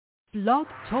Blog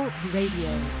Talk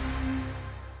Radio.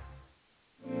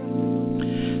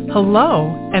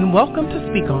 Hello, and welcome to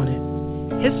Speak On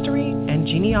It, History and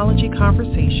Genealogy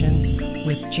Conversation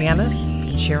with Janice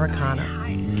and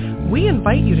Cherekana. We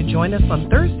invite you to join us on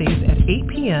Thursdays at 8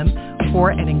 p.m. for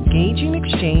an engaging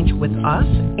exchange with us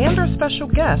and our special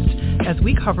guests as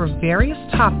we cover various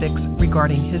topics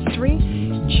regarding history,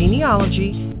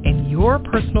 genealogy, and your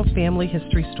personal family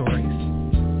history stories.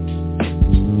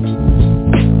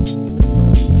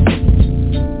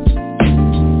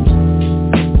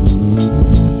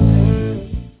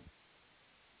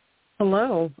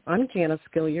 Hello, I'm Janice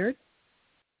Gilliard.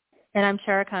 And I'm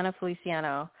Cherekana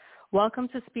Feliciano. Welcome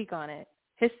to Speak On It,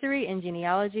 History and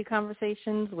Genealogy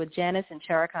Conversations with Janice and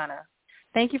Cherekana.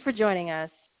 Thank you for joining us,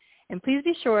 and please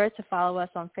be sure to follow us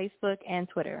on Facebook and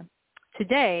Twitter.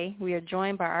 Today, we are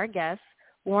joined by our guest,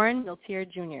 Warren Milteer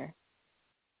Jr.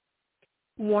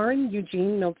 Warren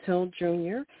Eugene Milteer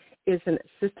Jr. is an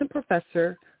assistant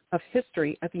professor of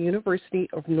history at the University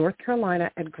of North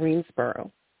Carolina at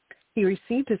Greensboro. He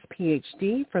received his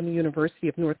Ph.D. from the University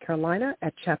of North Carolina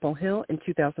at Chapel Hill in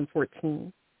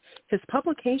 2014. His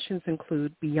publications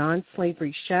include Beyond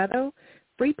Slavery's Shadow,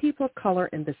 Free People of Color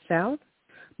in the South,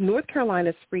 North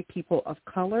Carolina's Free People of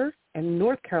Color, and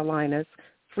North Carolina's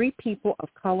Free People of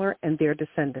Color and Their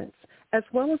Descendants, as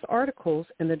well as articles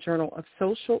in the Journal of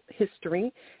Social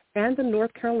History and the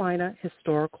North Carolina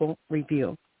Historical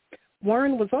Review.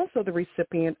 Warren was also the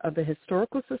recipient of the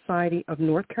Historical Society of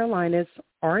North Carolina's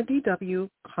R.D.W.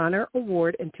 Connor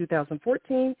Award in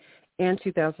 2014 and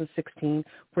 2016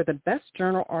 for the Best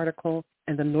Journal article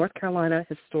in the North Carolina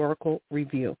Historical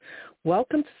Review.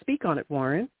 Welcome to Speak On It,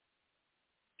 Warren.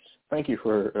 Thank you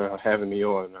for having me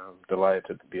on. I'm delighted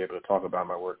to be able to talk about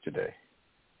my work today.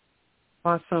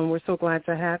 Awesome. We're so glad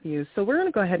to have you. So we're going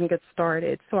to go ahead and get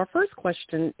started. So our first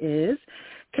question is,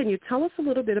 can you tell us a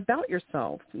little bit about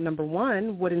yourself? Number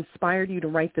one, what inspired you to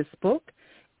write this book?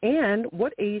 And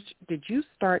what age did you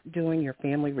start doing your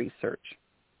family research?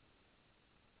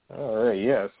 All right,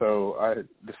 yeah. So I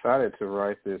decided to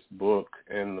write this book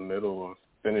in the middle of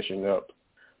finishing up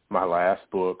my last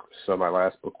book. So my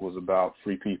last book was about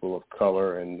free people of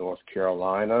color in North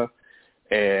Carolina.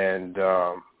 And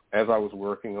as I was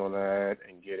working on that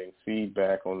and getting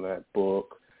feedback on that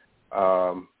book,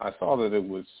 I saw that it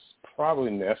was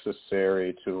probably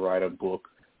necessary to write a book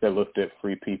that looked at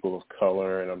free people of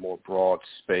color in a more broad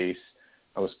space.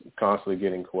 I was constantly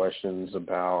getting questions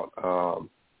about,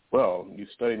 well, you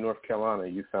studied North Carolina,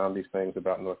 you found these things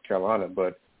about North Carolina,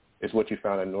 but is what you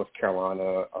found in North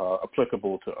Carolina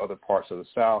applicable to other parts of the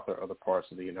South or other parts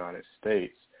of the United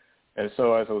States? And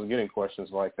so as I was getting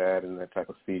questions like that and that type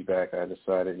of feedback, I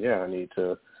decided, I need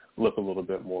to look a little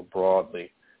bit more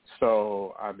broadly.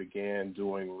 So I began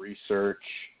doing research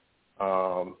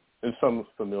in some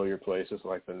familiar places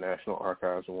like the National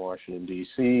Archives in Washington,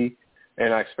 D.C.,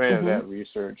 and I expanded that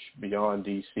research beyond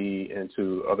D.C.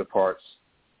 into other parts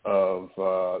of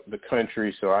the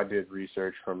country. So I did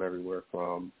research from everywhere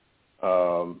from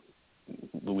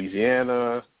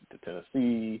Louisiana to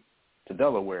Tennessee to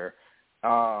Delaware.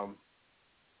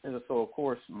 And so, of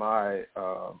course, my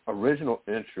original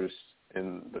interest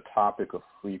in the topic of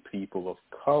free people of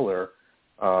color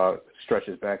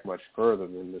stretches back much further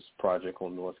than this project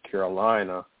on North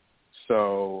Carolina.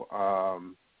 So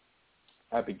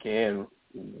I began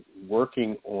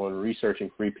working on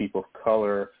researching free people of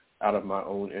color out of my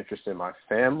own interest in my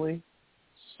family.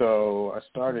 So I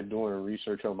started doing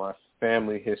research on my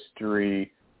family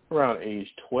history around age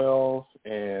 12,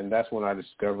 and that's when I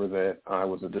discovered that I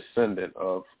was a descendant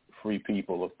of free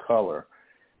people of color.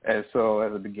 And so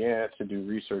as I began to do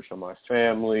research on my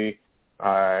family,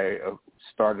 I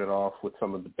started off with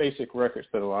some of the basic records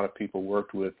that a lot of people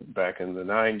worked with back in the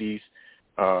 90s,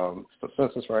 so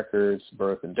census records,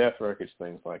 birth and death records,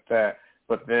 things like that.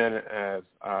 But then as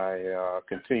I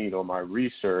continued on my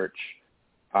research,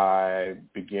 I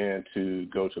began to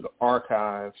go to the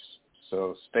archives,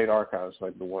 so state archives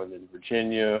like the one in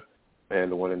Virginia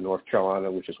and the one in North Carolina,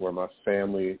 which is where my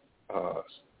family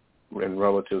and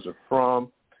relatives are from.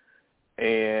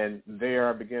 And there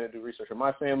I began to do research on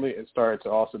my family and started to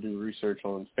also do research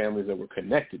on families that were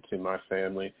connected to my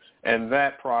family. And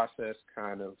that process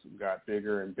kind of got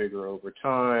bigger and bigger over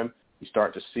time. You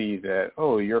start to see that,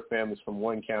 your family's from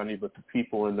one county, but the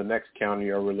people in the next county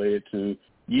are related to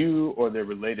you, or they're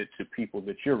related to people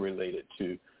that you're related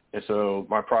to. And so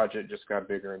my project just got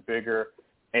bigger and bigger,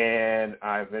 and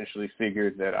I eventually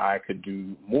figured that I could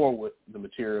do more with the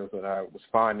materials that I was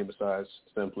finding besides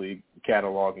simply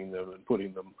cataloging them and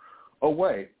putting them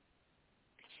away.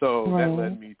 So that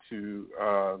led me to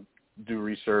do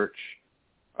research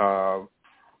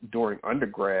during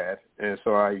undergrad, and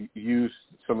so I used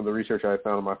some of the research I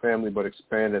found in my family, but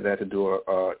expanded that to do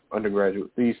a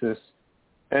undergraduate thesis,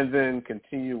 and then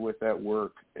continue with that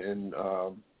work in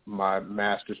my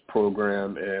master's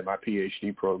program and my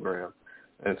PhD program.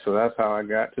 And so that's how I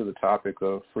got to the topic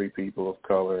of free people of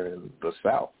color in the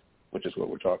South, which is what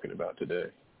we're talking about today.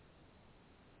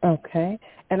 Okay.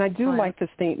 And I do like the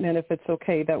statement, if it's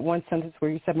okay, that one sentence where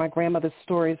you said, my grandmother's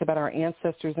stories about our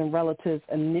ancestors and relatives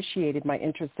initiated my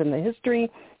interest in the history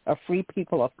of free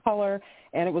people of color.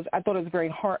 And I thought it was very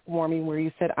heartwarming where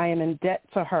you said, I am in debt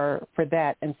to her for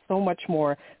that and so much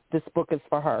more. This book is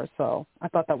for her. So I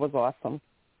thought that was awesome.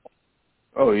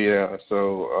 Oh, yeah.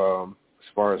 So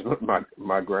as far as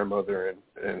my grandmother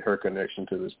and her connection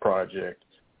to this project,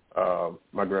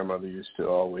 my grandmother used to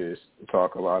always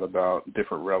talk a lot about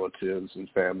different relatives and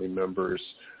family members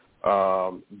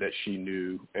that she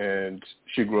knew. And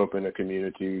she grew up in a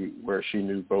community where she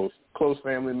knew both close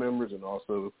family members and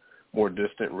also more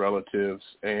distant relatives.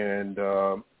 And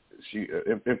she,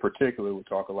 in particular, would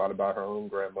talk a lot about her own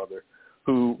grandmother,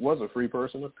 who was a free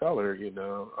person of color. You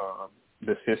know,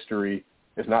 this history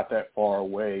is not that far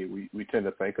away. We tend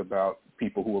to think about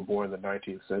people who were born in the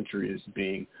 19th century as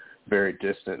being very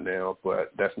distant now,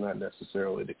 but that's not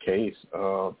necessarily the case.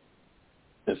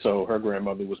 And so her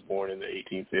grandmother was born in the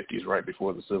 1850s, right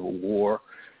before the Civil War,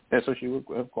 and so she would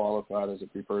have qualified as a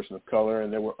free person of color.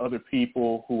 And there were other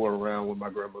people who were around when my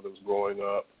grandmother was growing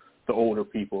up, the older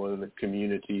people in the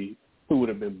community who would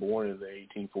have been born in the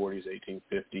 1840s,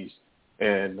 1850s,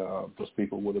 and those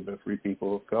people would have been free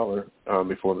people of color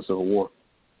before the Civil War.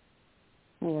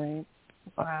 Right.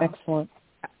 Wow. Excellent.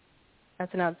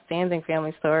 That's an outstanding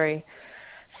family story.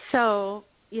 So,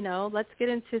 let's get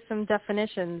into some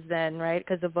definitions then, right?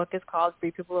 Because the book is called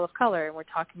Free People of Color, and we're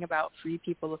talking about free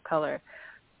people of color.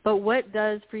 But what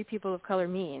does free people of color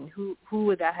mean? Who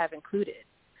would that have included?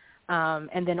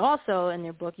 And then also in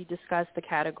your book, you discuss the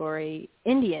category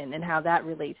Indian and how that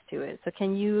relates to it. So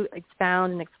can you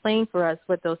expound and explain for us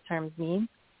what those terms mean?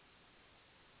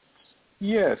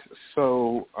 Yes.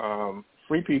 So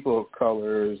free people of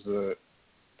color is a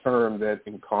term that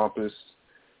encompassed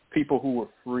people who were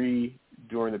free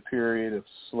during the period of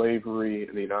slavery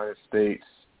in the United States,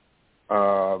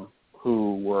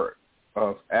 who were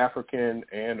of African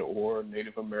and or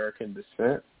Native American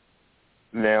descent.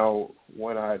 Now,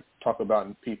 when I talk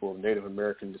about people of Native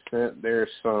American descent, there's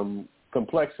some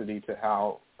complexity to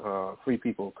how free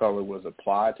people of color was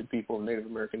applied to people of Native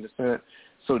American descent.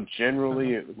 So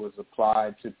generally it was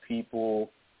applied to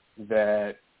people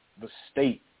that the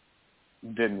state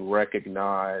didn't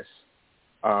recognize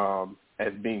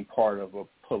as being part of a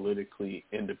politically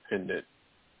independent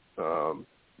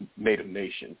Native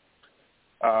nation.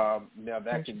 Now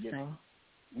that can get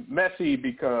messy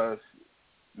because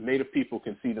Native people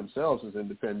can see themselves as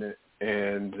independent,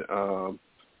 and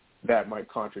that might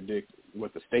contradict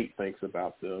what the state thinks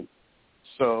about them.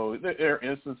 So there are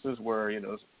instances where,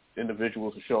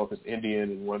 individuals will show up as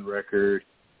Indian in one record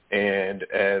and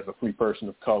as a free person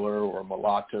of color or a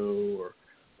mulatto or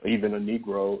even a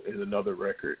Negro in another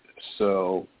record.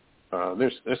 So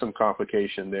there's some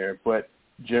complication there, but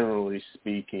generally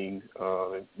speaking,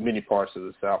 in many parts of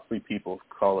the South, free people of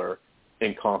color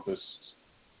encompass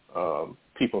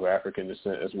people of African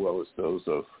descent as well as those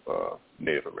of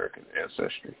Native American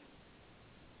ancestry.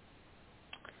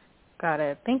 Got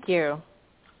it. Thank you.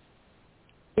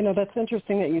 That's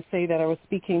interesting that you say that.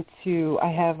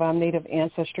 I have Native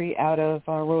ancestry out of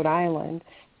Rhode Island,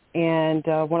 and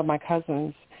one of my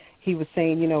cousins, he was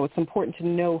saying, it's important to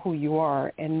know who you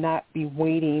are and not be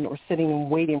waiting or sitting and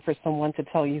waiting for someone to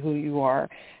tell you who you are,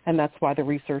 and that's why the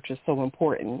research is so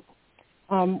important.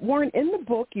 Warren, in the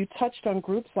book, you touched on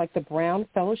groups like the Brown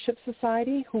Fellowship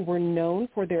Society, who were known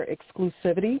for their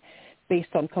exclusivity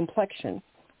based on complexion.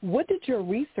 What did your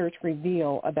research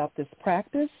reveal about this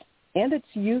practice and its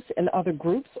use in other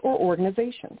groups or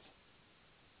organizations?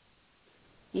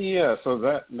 Yeah, so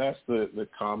that's the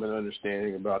common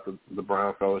understanding about the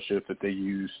Brown Fellowship, that they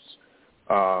used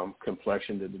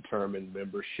complexion to determine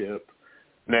membership.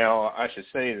 Now, I should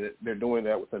say that they're doing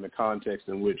that within the context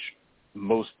in which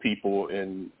most people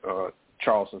in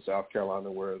Charleston, South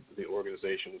Carolina, where the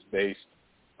organization was based,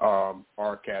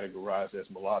 are categorized as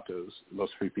mulattoes.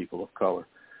 Most free people of color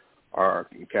are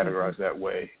categorized that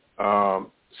way.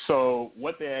 So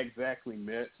what they exactly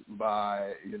meant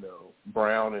by,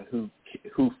 brown and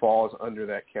who falls under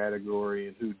that category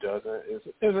and who doesn't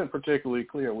isn't particularly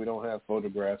clear. We don't have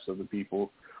photographs of the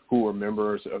people who were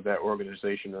members of that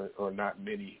organization, or not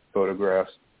many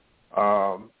photographs.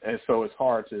 And so it's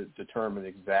hard to determine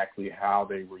exactly how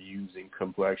they were using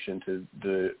complexion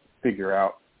to figure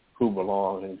out who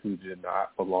belonged and who did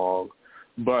not belong.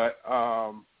 But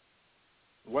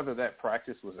whether that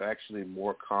practice was actually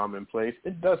more commonplace,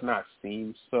 it does not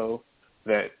seem so.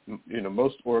 That, you know,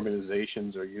 most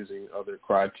organizations are using other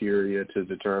criteria to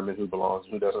determine who belongs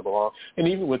and who doesn't belong. And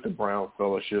even with the Brown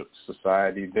Fellowship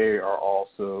Society, they are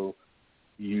also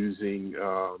using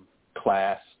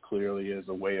class clearly as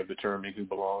a way of determining who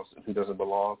belongs and who doesn't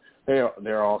belong.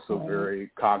 They're also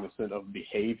very cognizant of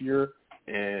behavior,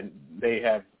 and they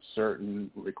have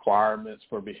certain requirements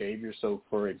for behavior. So,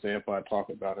 for example, I talk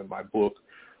about in my book,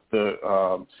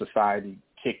 the society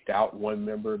kicked out one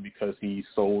member because he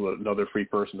sold another free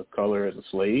person of color as a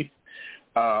slave.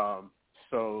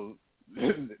 So,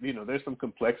 you know, there's some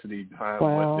complexity behind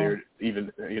what they're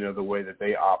even, you know, the way that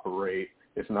they operate.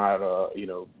 It's not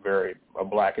very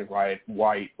black and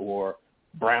white or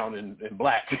brown and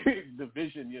black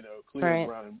division, you know, clear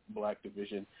brown and black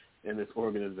division in this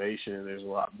organization. There's a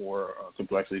lot more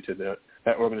complexity to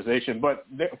that organization. But,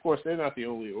 of course, they're not the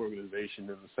only organization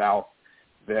in the South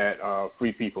that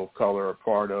free people of color are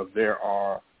part of. There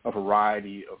are a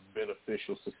variety of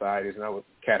beneficial societies, and I would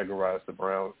categorize the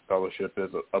Brown Fellowship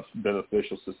as a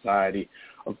beneficial society.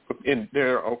 And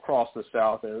they're across the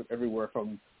South, they're everywhere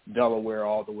from Delaware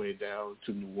all the way down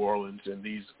to New Orleans, and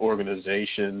these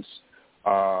organizations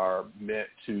are meant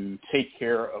to take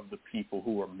care of the people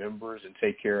who are members and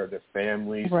take care of their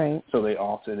families. Right. So they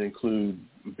often include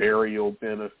burial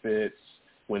benefits.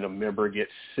 When a member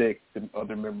gets sick, the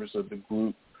other members of the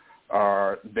group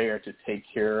are there to take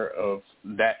care of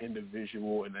that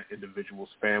individual and that individual's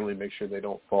family, make sure they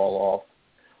don't fall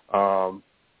off.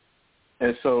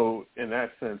 And so in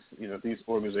that sense, you know, these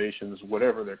organizations,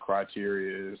 whatever their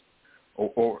criteria is,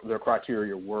 or their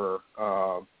criteria were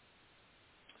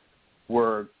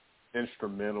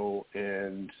instrumental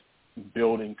in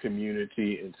building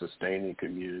community and sustaining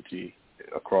community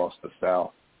across the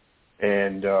South.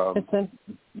 And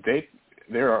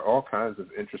there are all kinds of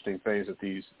interesting things that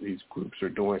these groups are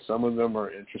doing. Some of them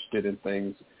are interested in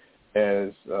things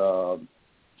as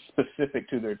specific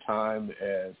to their time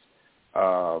as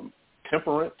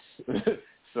temperance.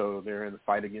 So they're in the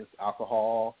fight against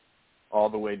alcohol, all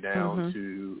the way down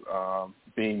to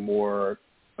being more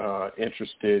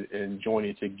interested in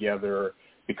joining together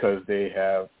because they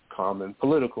have common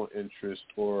political interest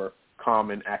or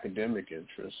common academic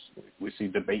interests. We see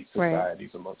debate societies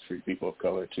amongst free people of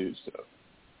color too.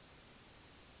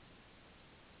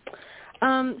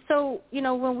 So, you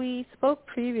know, when we spoke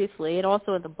previously, and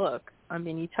also in the book, I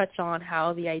mean, you touch on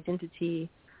how the identity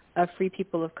of free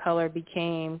people of color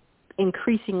became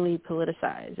increasingly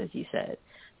politicized, as you said.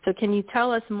 So can you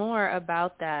tell us more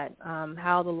about that,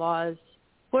 how the laws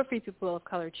for free people of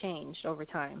color changed over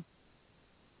time?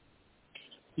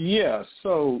 Yeah,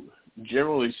 so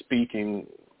generally speaking,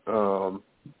 the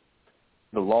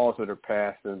laws that are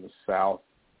passed in the South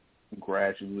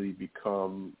gradually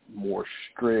become more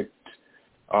strict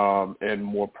and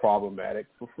more problematic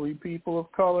for free people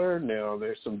of color. Now,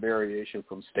 there's some variation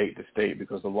from state to state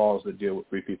because the laws that deal with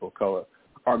free people of color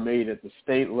are made at the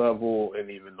state level and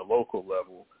even the local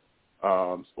level.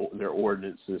 So there are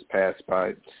ordinances passed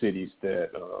by cities that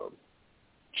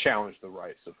challenge the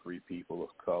rights of free people of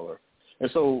color. And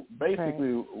so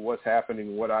basically what's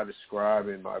happening, what I describe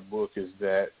in my book is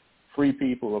that free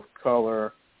people of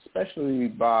color, especially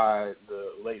by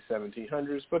the late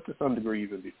 1700s, but to some degree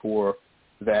even before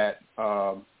that,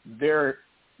 they're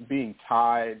being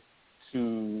tied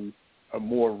to a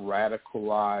more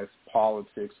radicalized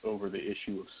politics over the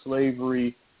issue of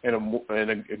slavery and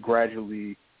a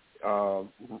gradually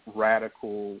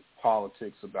radical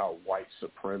politics about white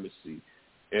supremacy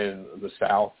in the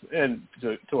South and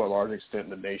to a large extent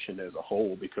the nation as a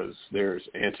whole, because there's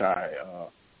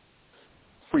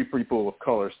free people of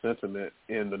color sentiment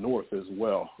in the North as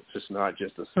well. It's not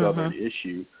just a Southern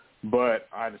issue, but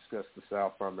I discuss the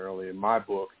South primarily in my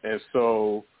book. And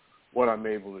so what I'm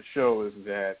able to show is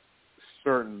that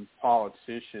certain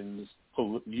politicians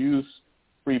use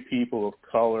free people of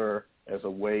color as a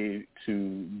way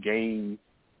to gain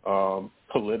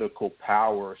political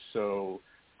power. So,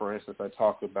 for instance, I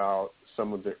talked about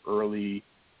some of the early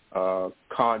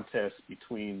contests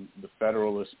between the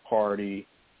Federalist Party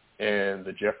and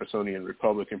the Jeffersonian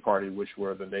Republican Party, which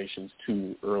were the nation's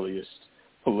two earliest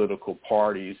political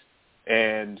parties.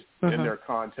 And in their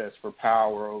contest for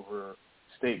power over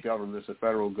state governments and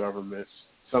federal governments,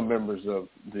 some members of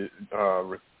the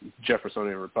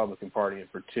Jeffersonian Republican Party in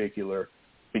particular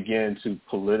began to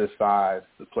politicize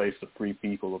the place of free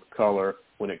people of color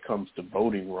when it comes to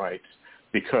voting rights,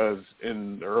 because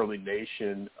in the early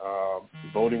nation,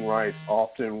 voting rights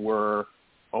often were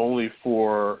only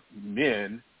for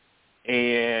men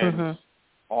and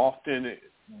often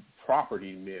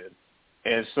property men.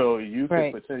 And so you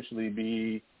could potentially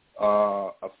be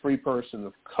a free person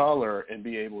of color and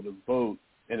be able to vote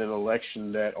in an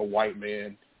election that a white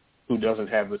man who doesn't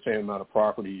have the same amount of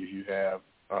property as you have,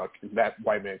 that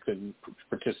white man couldn't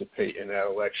participate in that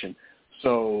election.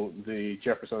 So the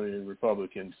Jeffersonian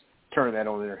Republicans turn that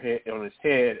on its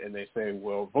head, and they say,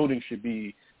 well, voting should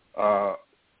be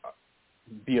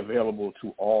available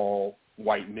to all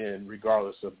white men,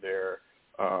 regardless of their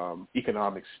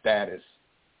economic status.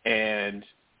 And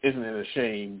isn't it a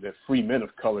shame that free men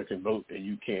of color can vote and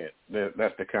you can't?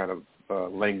 That's the kind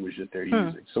of language that they're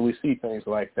using. So we see things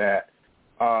like that.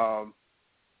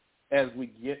 As we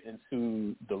get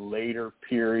into the later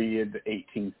period, the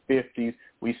 1850s,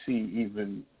 we see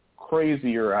even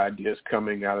crazier ideas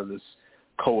coming out of this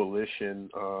coalition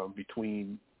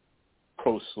between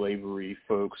pro-slavery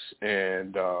folks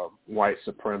and white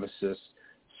supremacists.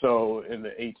 So in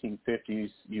the 1850s,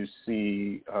 you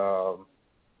see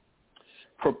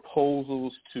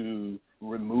proposals to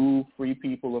remove free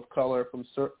people of color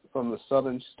from the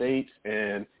southern states,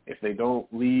 and if they don't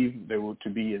leave, they were to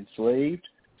be enslaved.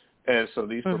 And so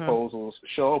these proposals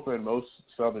show up in most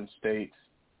southern states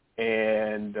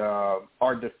and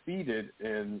are defeated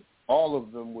in all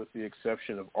of them, with the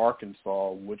exception of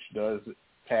Arkansas, which does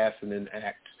pass and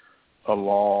enact a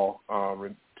law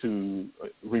to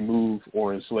remove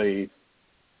or enslave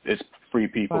its free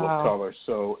people of color.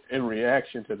 So in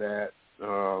reaction to that,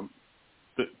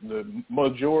 the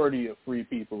majority of free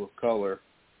people of color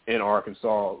in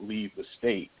Arkansas leave the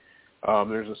state.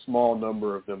 There's a small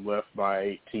number of them left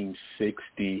by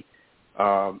 1860.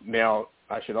 Now,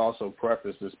 I should also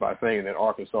preface this by saying that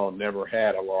Arkansas never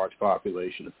had a large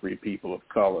population of free people of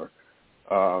color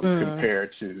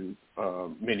compared to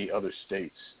many other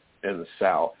states in the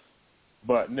South.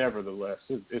 But nevertheless,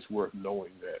 it's worth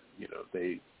knowing that,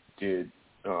 they did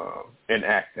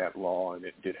enact that law, and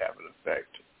it did have an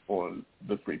effect on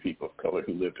the free people of color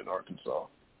who lived in Arkansas.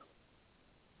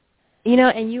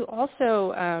 And you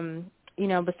also,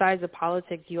 besides the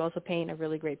politics, you also paint a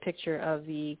really great picture of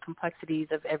the complexities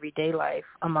of everyday life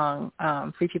among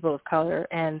free people of color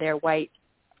and their white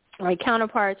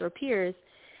counterparts or peers,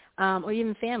 or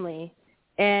even family.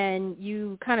 And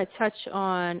you kind of touch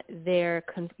on their,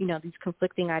 these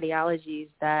conflicting ideologies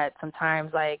that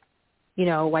sometimes,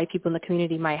 white people in the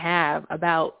community might have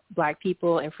about Black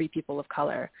people and free people of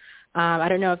color. I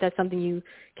don't know if that's something you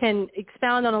can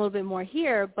expound on a little bit more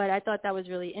here, but I thought that was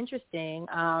really interesting.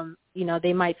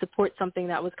 They might support something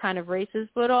that was kind of racist,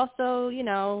 but also,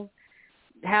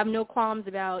 have no qualms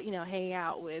about, hanging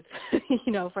out with,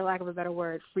 for lack of a better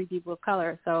word, free people of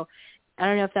color. So I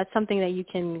don't know if that's something that you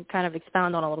can kind of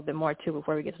expound on a little bit more, too,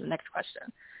 before we get to the next question.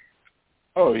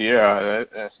 Oh, yeah,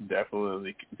 that's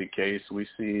definitely the case. We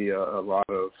see a lot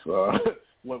of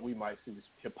what we might see as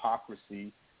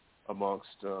hypocrisy amongst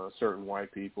certain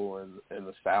white people in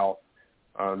the South.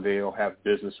 They'll have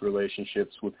business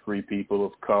relationships with free people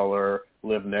of color,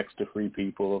 live next to free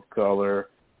people of color,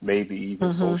 maybe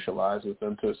even socialize with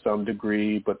them to some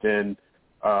degree, but then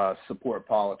support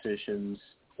politicians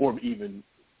or even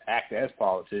act as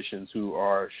politicians who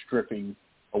are stripping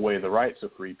away the rights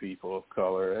of free people of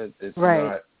color. It's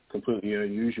not completely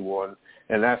unusual,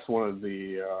 and that's one of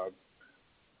the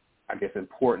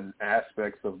important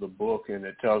aspects of the book, and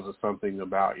it tells us something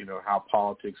about how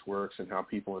politics works and how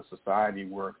people in society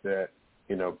work, that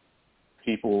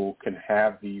people can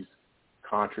have these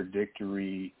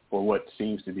contradictory, or what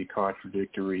seems to be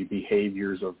contradictory,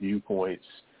 behaviors or viewpoints,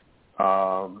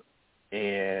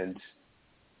 and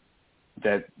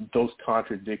that those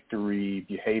contradictory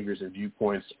behaviors and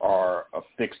viewpoints are a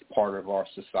fixed part of our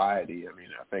society. I mean,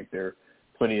 I think there are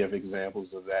plenty of examples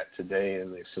of that today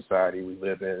in the society we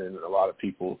live in, and a lot of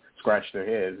people scratch their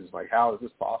heads. It's like, how is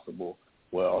this possible?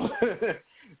 Well,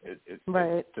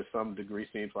 it to some degree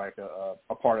seems like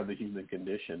a part of the human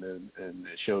condition, and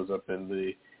it shows up in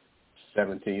the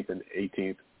 17th and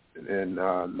 18th and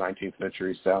 19th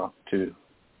century South, too.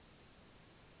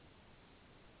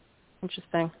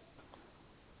 Interesting.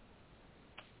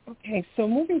 Okay, so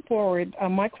moving forward,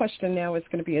 my question now is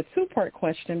going to be a two-part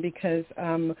question, because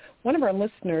one of our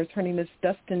listeners, her name is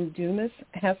Dustin Dumas,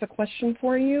 has a question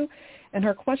for you. And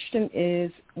her question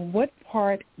is, what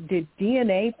part did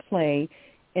DNA play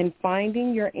in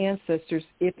finding your ancestors,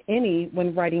 if any,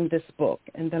 when writing this book?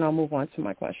 And then I'll move on to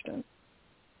my question.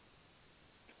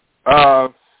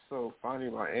 So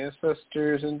finding my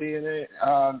ancestors in DNA,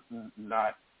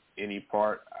 not any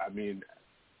part. I mean,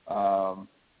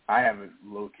 I haven't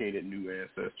located new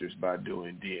ancestors by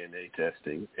doing DNA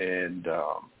testing, and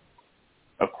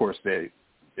of course,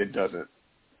 it doesn't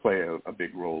play a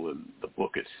big role in the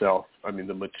book itself. I mean,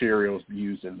 the materials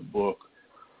used in the book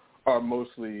are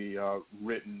mostly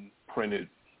written, printed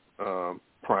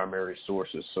primary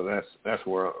sources. So that's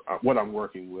where what I'm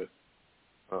working with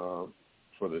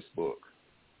for this book.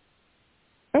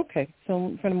 Okay, so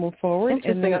I'm going to move forward.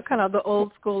 Interesting, kind of the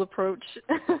old school approach.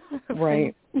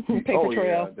 Right. Paper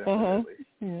trail. Yeah, definitely.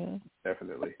 Yeah.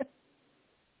 Definitely.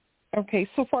 Okay,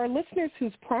 so for our listeners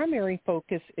whose primary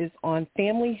focus is on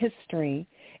family history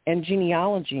and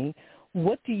genealogy,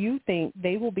 what do you think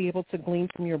they will be able to glean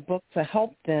from your book to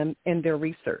help them in their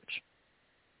research?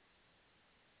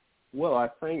 Well, I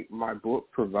think my book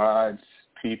provides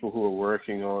people who are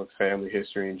working on family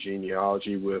history and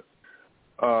genealogy with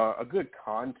a good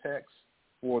context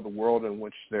for the world in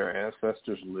which their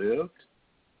ancestors lived.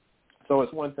 So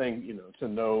it's one thing, to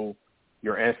know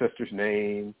your ancestor's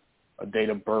name, a date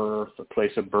of birth, a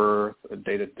place of birth, a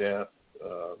date of death,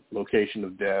 location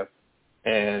of death,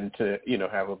 and to,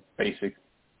 have a basic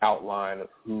outline of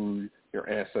who your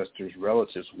ancestors'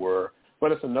 relatives were.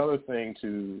 But it's another thing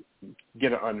to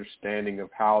get an understanding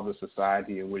of how the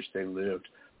society in which they lived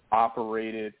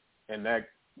operated, and that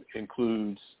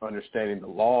includes understanding the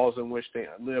laws in which they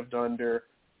lived under,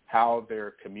 how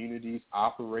their communities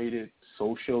operated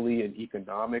socially and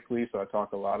economically. So I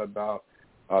talk a lot about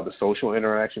the social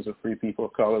interactions of free people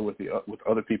of color with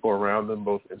other people around them,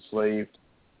 both enslaved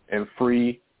and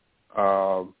free.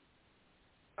 I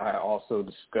also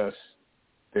discuss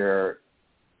their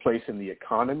place in the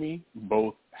economy,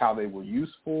 both how they were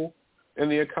useful in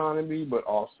the economy, but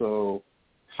also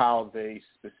how they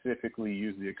specifically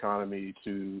use the economy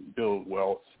to build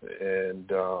wealth and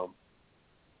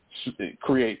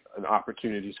create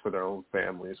opportunities for their own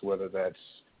families, whether that's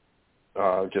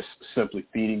just simply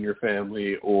feeding your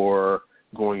family or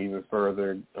going even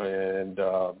further and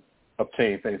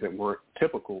obtaining things that weren't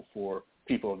typical for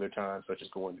people of their time, such as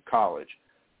going to college.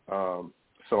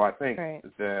 So I think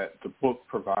that the book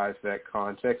provides that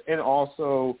context. And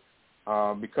also,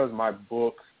 because my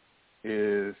book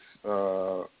is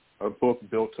a book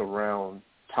built around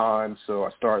time, so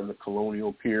I start in the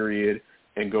colonial period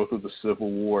and go through the Civil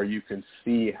War, you can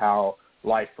see how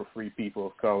life for free people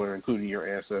of color, including your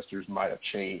ancestors, might have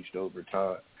changed over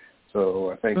time.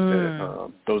 So I think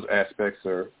that those aspects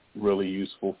are really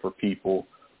useful for people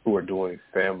who are doing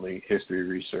family history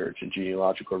research and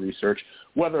genealogical research,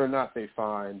 whether or not they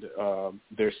find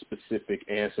their specific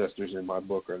ancestors in my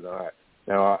book or not.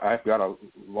 Now, I've got a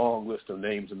long list of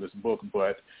names in this book,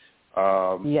 but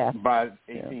by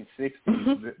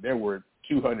 1860, there were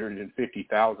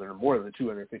 250,000 or more than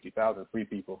 250,000 free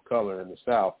people of color in the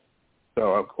South.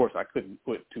 So, of course, I couldn't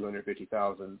put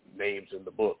 250,000 names in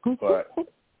the book, but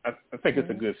I think it's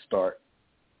a good start.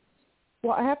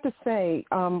 Well, I have to say,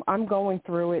 I'm going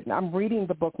through it, and I'm reading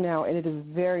the book now, and it is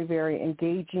very, very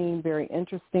engaging, very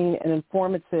interesting, and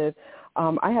informative.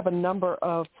 I have a number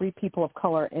of free people of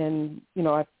color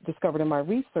I've discovered in my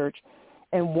research,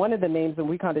 and one of the names, and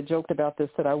we kind of joked about this,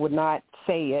 that I would not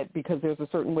say it because there's a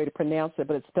certain way to pronounce it,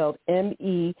 but it's spelled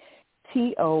Metoyers,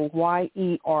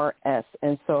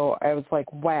 and so I was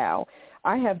like, wow.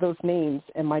 I have those names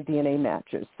in my DNA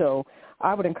matches. So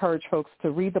I would encourage folks to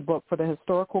read the book for the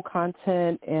historical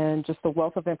content and just the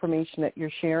wealth of information that you're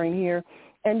sharing here.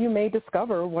 And you may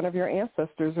discover one of your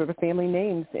ancestors or the family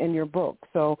names in your book.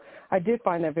 So I did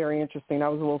find that very interesting. I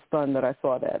was a little stunned that I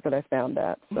saw that I found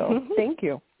that. So thank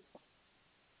you.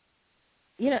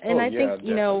 I think,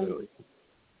 definitely.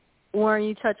 Warren,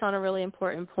 you touch on a really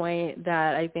important point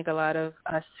that I think a lot of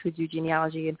us who do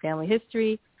genealogy and family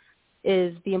history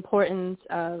is the importance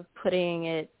of putting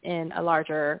it in a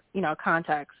larger,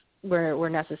 context where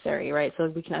necessary, right? So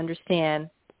we can understand,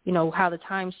 how the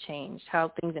times changed,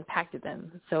 how things impacted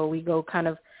them. So we go kind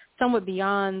of somewhat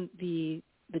beyond the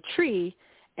tree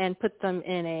and put them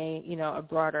in a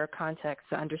broader context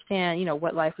to understand,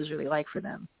 what life was really like for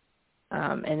them.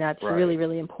 And that's really,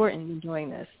 really important in doing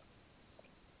this.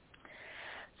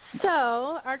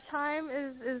 So our time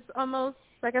is almost,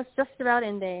 I guess, just about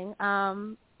ending.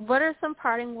 What are some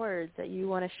parting words that you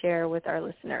want to share with our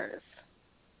listeners?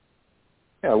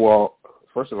 Yeah, well,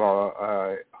 first of all,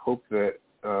 I hope that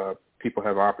people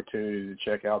have opportunity to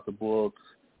check out the book,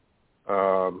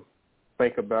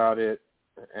 think about it,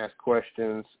 ask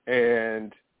questions,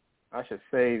 and I should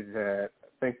say that I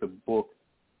think the book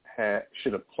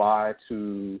should apply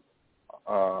to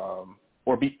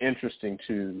or be interesting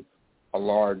to a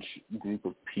large group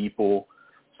of people.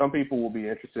 Some people will be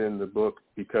interested in the book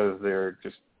because they're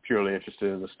just purely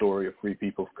interested in the story of free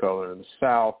people of color in the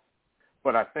South.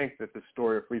 But I think that the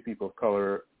story of free people of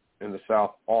color in the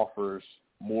South offers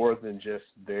more than just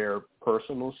their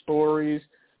personal stories.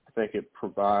 I I think it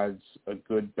provides a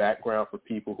good background for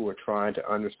people who are trying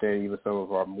to understand even some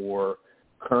of our more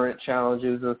current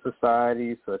challenges in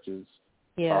society, such as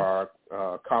our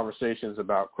conversations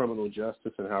about criminal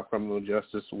justice and how criminal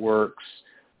justice works.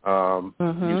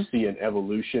 You see an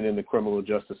evolution in the criminal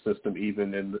justice system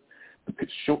even in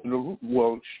the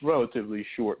relatively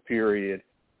short period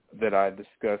that I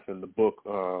discuss in the book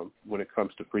when it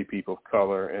comes to free people of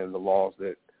color and the laws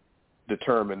that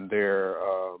determine their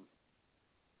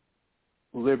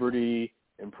liberty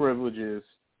and privileges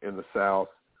in the South.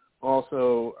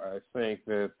 Also, I think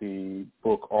that the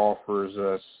book offers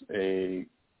us a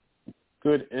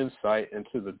good insight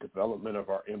into the development of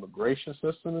our immigration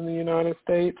system in the United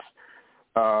States.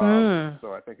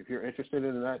 So I think if you're interested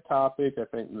in that topic, I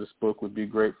think this book would be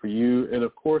great for you. And,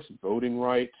 of course, voting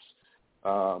rights.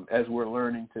 As we're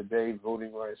learning today,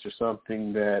 voting rights are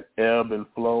something that ebb and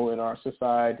flow in our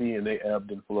society, and they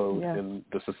ebbed and flowed in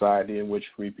the society in which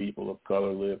free people of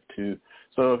color live too.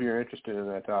 So if you're interested in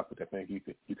that topic, I think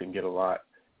you can get a lot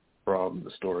from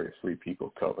the story of free people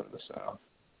of color in the South.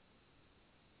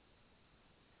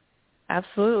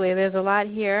 Absolutely. There's a lot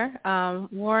here.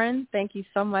 Warren, thank you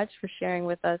so much for sharing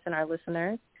with us and our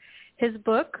listeners. His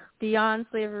book, Beyond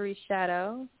Slavery's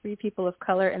Shadow, Free People of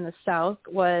Color in the South,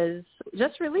 was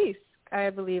just released,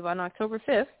 I believe, on October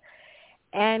 5th,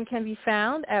 and can be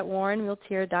found at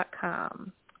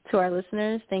warrenmilteer.com. To our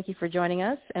listeners, thank you for joining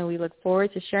us, and we look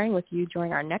forward to sharing with you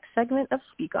during our next segment of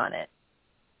Speak On It.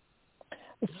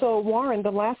 So, Warren, the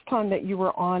last time that you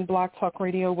were on Blog Talk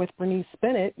Radio with Bernice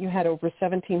Bennett, you had over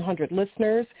 1,700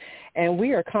 listeners, and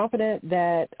we are confident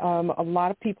that a lot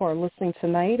of people are listening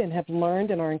tonight and have learned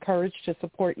and are encouraged to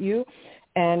support you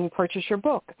and purchase your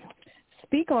book.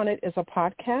 Speak On It is a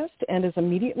podcast and is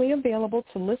immediately available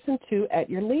to listen to at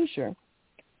your leisure.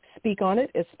 Speak On It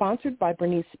is sponsored by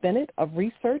Bernice Bennett of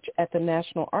Research at the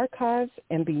National Archives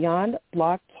and Beyond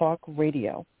Blog Talk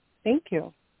Radio. Thank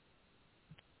you.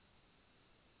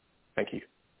 Thank you.